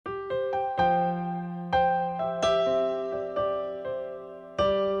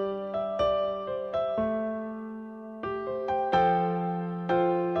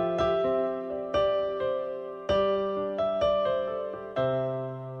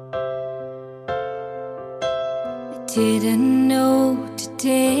Didn't know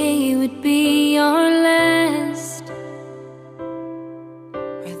today would be our last,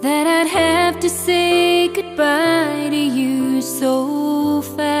 or that I'd have to say goodbye to you so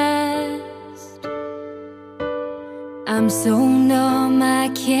fast. I'm so numb I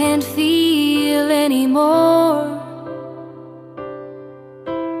can't feel anymore.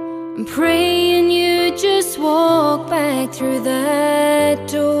 I'm praying you just walk back through that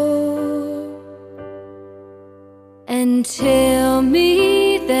door and tell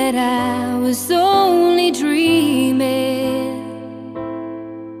me that I was only dreaming.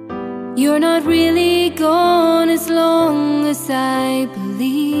 You're not really gone as long as I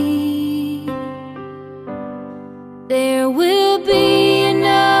believe. There will be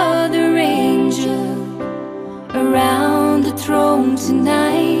another angel around the throne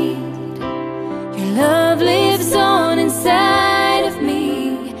tonight. Your love lives on inside of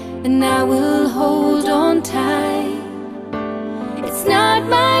me, and I will hold on tight. It's not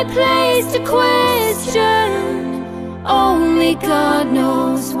my place to question, only God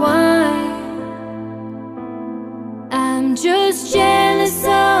knows why. I'm just jealous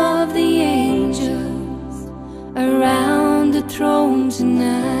of the angels around the throne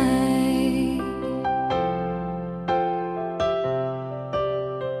tonight.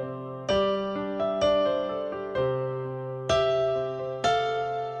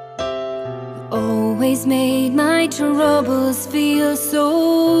 Always made my troubles feel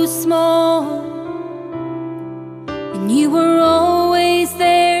so small, and you were always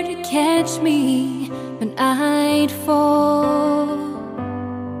there to catch me when I'd fall.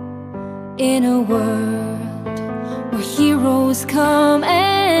 In a world where heroes come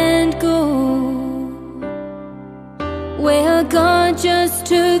and go, well, God just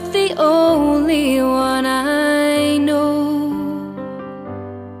took the only one I know.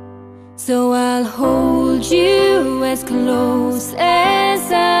 So I'll hold you as close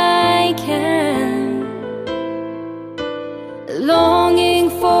as I can,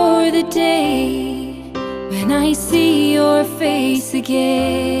 longing for the day when I see your face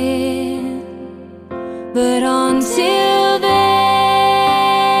again. But until then,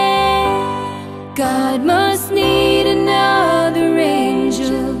 God must need another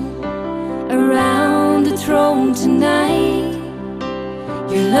angel around the throne tonight.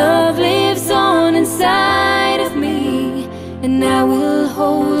 Your love lives on inside of me, and I will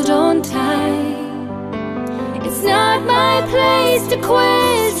hold on tight. It's not my place to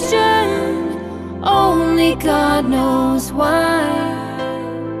question, only God knows why.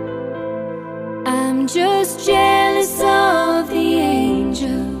 I'm just jealous of the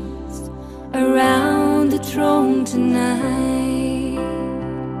angels around the throne tonight,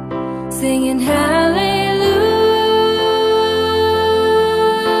 singing hallelujah.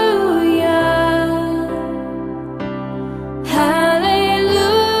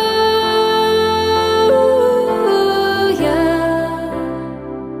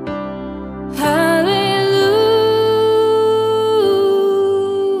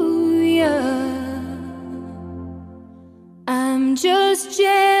 I'm just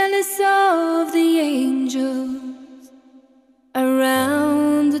jealous of the angels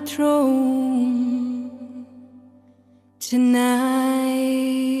around the throne tonight.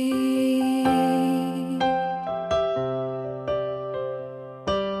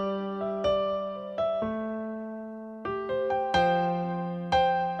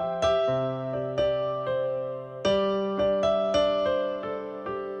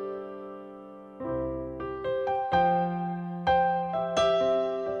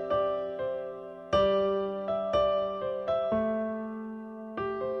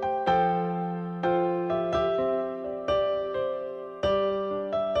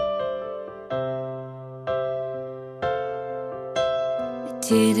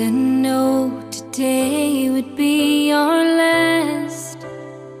 Didn't know today would be our last,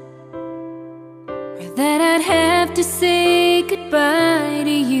 or that I'd have to say goodbye to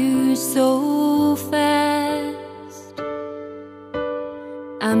you so fast.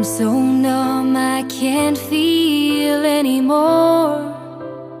 I'm so numb I can't feel anymore.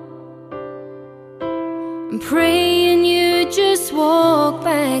 I'm praying you just walk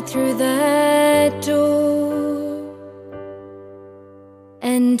back through that door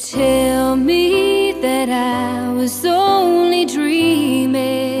and tell me that I was only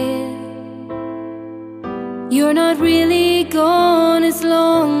dreaming. You're not really gone as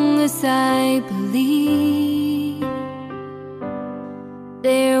long as I believe.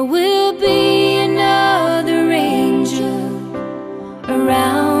 There will be another angel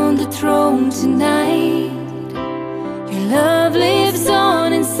around the throne tonight. Your love lives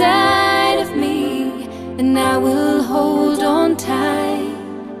on inside of me, and I will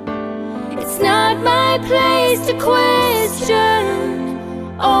place to question,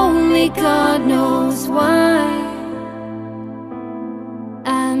 only God knows why.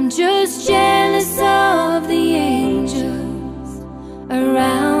 I'm just jealous of the angels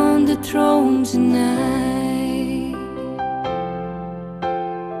around the throne tonight.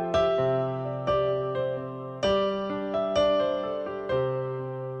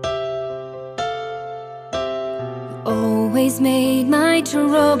 Always made my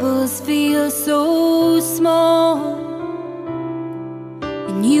troubles feel so small,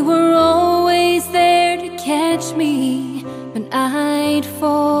 and you were always there to catch me when I'd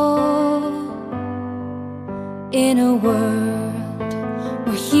fall. In a world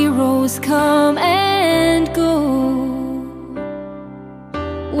where heroes come and go,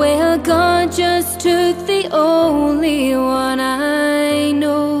 well, God just took the only one I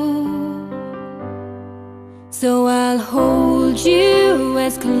know. So I'll hold you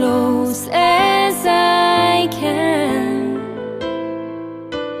as close as I can,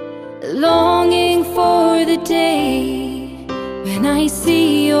 longing for the day when I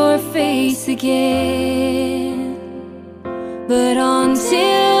see your face again. But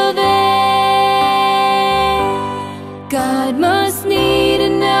until then, God must need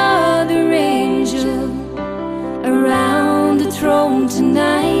another angel around the throne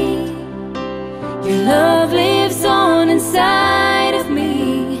tonight. Your love lives on inside of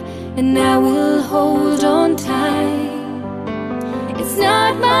me, and I will hold on tight. It's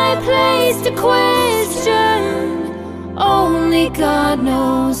not my place to question, only God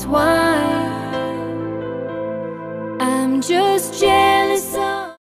knows why. I'm just jealous